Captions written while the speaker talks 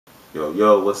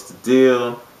Yo, what's the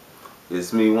deal?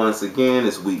 It's me once again.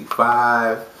 It's week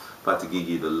 5. About to give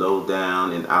you the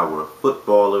lowdown in our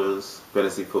footballers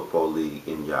fantasy football league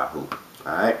in Yahoo.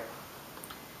 Alright?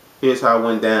 Here's how it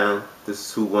went down. This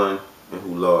is who won and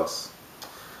who lost.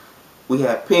 We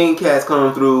had Pink Cats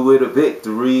coming through with a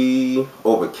victory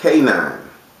over K9,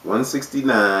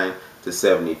 169 to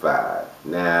 75.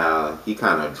 Now, he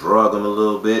kind of drug him a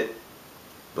little bit,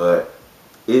 but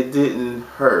it didn't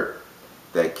hurt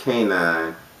that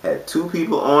K9 had 2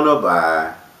 people on a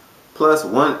bye plus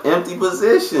 1 empty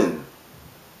position.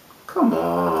 Come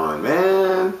on,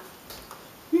 man.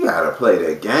 You gotta play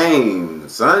that game,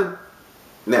 son.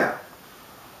 Now,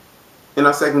 in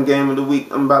our second game of the week,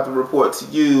 I'm about to report to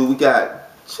you, we got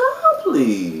Child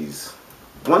Please,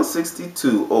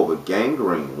 162 over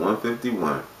Gangrene,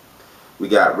 151. We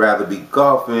got Rather Be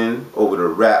Golfing over the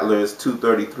Rattlers,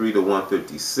 233 to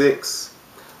 156.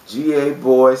 GA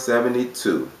Boy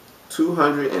 72,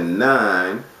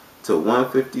 209 to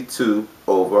 152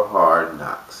 over Hard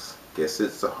Knocks. Guess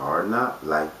it's a hard knock,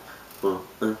 like.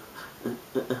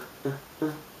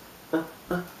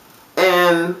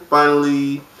 And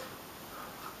finally,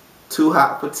 Too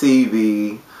Hot for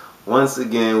TV, once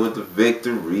again with the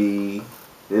victory.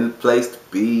 In the place to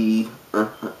be.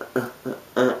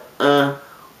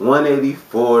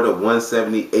 184 to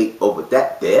 178 over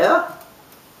that there.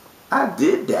 I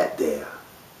did that there.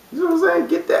 You know what I'm saying?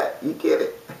 Get that? You get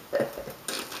it?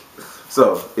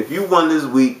 So, if you won this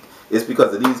week, it's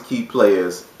because of these key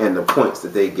players and the points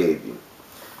that they gave you.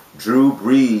 Drew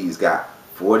Brees got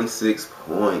 46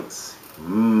 points.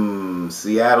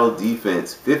 Seattle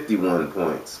defense, 51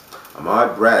 points.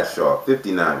 Ahmad Bradshaw,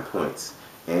 59 points.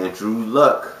 Andrew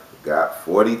Luck got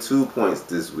 42 points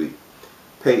this week.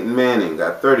 Peyton Manning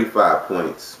got 35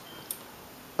 points.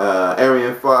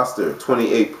 Arian Foster,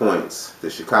 28 points. The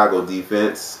Chicago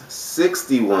defense,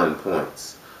 61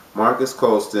 points. Marcus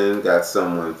Colston got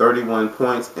 31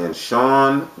 points. And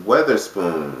Sean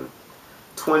Weatherspoon,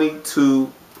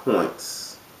 22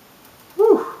 points.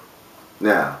 Whew.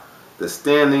 Now, the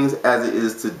standings as it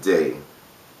is today.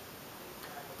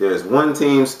 There's one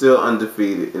team still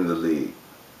undefeated in the league.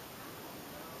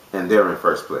 And they're in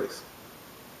first place.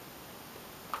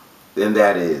 Then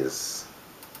that is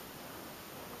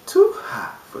Too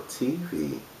Hot for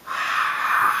TV.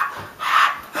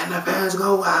 And the fans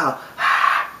go wild.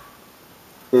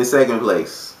 In second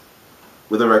place,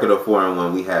 with a record of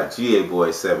 4-1, we have GA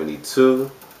Boy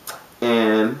 72.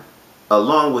 And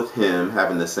along with him,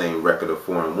 having the same record of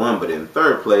 4-1, but in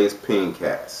third place, Pink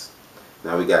Cats.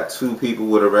 Now we got 2 people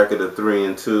with a record of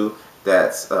 3-2.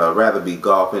 That's Rather Be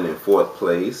Golfing in 4th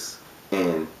place.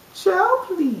 And Child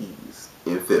Please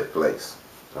in 5th place.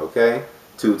 Okay?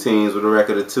 2 teams with a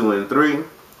record of 2-3.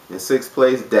 In 6th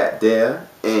place, Dat Dare.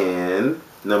 And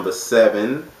number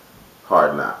 7,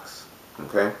 Hard Knocks.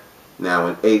 Okay? Now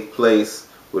in 8th place,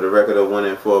 with a record of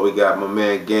 1-4, we got my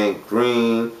man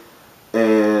Gangrene.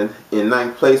 And in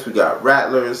 9th place, we got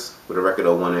Rattlers with a record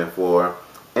of 1-4.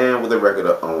 And with a record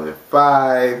of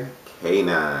 0-5,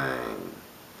 K9.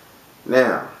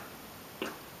 Now,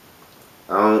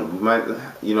 I don't want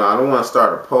to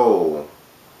start a poll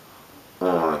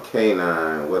on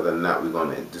K9 whether or not we're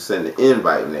going to send an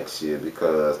invite next year,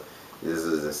 because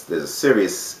there's a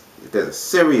serious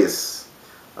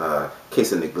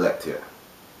case of neglect here.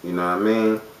 You know what I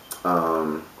mean?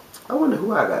 I wonder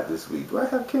who I got this week. Do I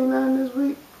have K9 this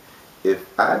week? If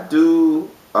I do,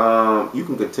 you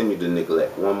can continue to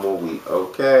neglect one more week,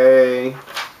 okay?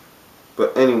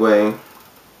 But anyway,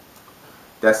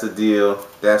 that's the deal.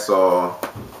 That's all.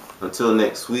 Until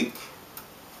next week,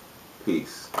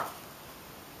 peace.